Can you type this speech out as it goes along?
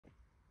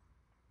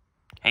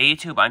Hey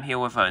YouTube, I'm here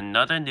with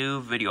another new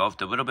video of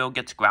the Little Bill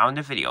Gets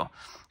Grounded video.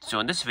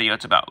 So in this video,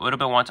 it's about Little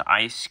Bill wants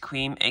ice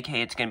cream,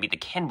 aka it's going to be the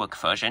Kenwood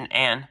version,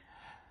 and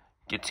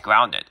gets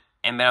grounded.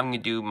 And then I'm going to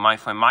do my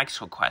friend Mike's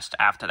request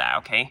after that,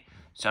 okay?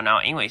 So now,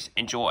 anyways,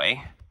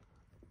 enjoy.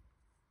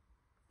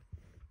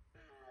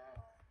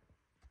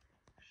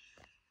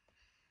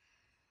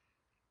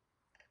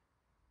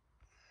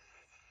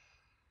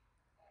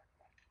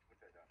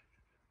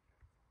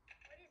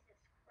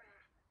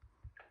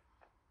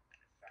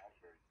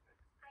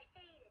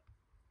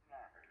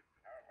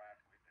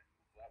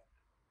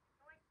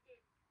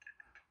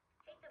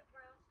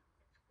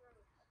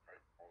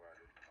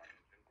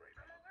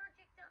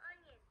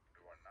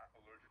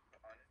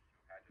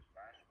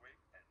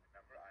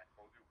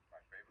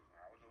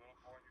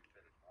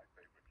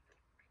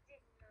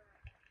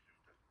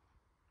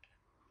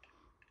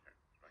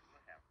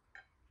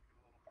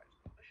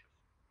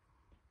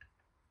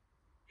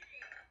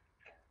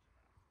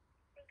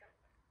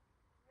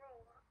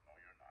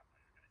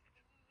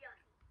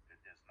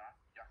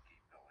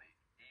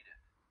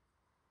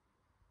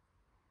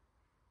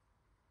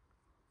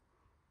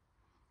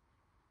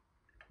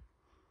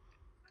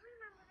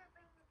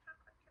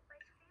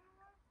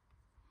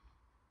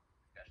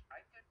 I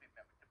did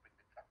remember to bring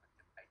the chocolate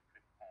chip ice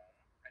cream home,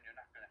 and you're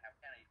not going to have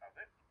any of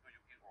it until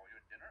you eat all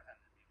your dinner and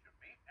eat your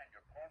meat and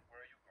your corn.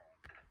 Where are you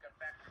going? Get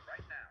back here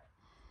right now.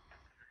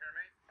 You hear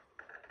me?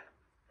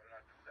 Better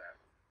not do that.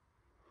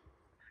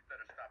 You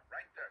better stop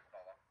right there,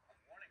 fella. I'm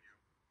warning you.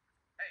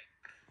 Hey!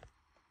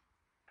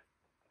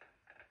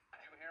 Do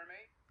you hear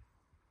me?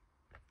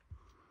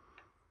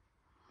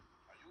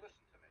 Now you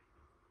listen to me.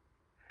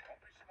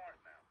 Don't be smart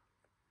now.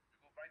 You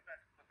go right back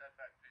and put that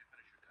back till you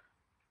finish your dinner.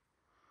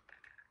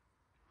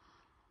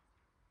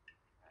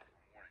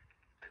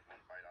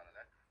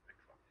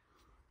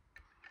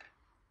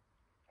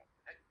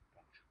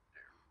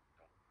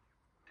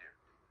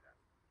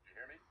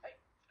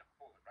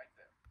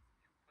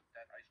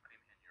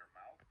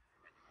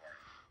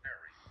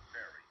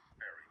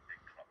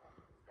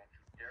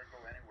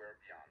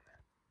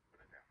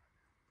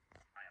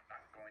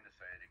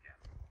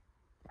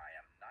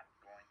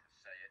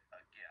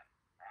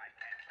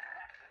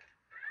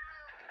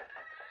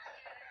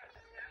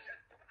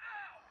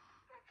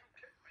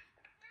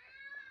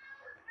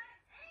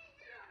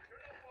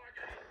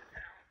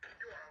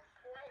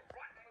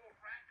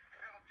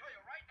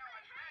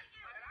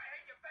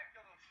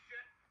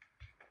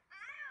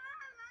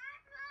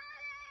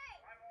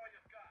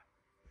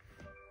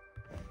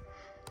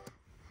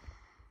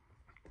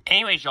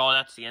 Anyways, y'all,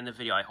 that's the end of the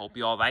video. I hope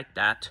you all liked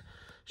that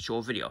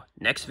short video.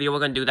 Next video, we're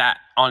going to do that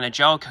on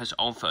Angelica's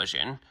own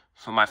version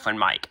for my friend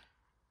Mike.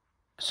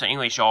 So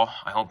anyways, y'all,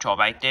 I hope y'all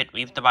liked it.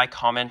 Leave the like,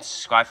 comments,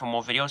 subscribe for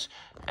more videos,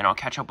 and I'll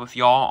catch up with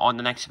y'all on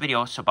the next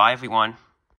video. So bye, everyone.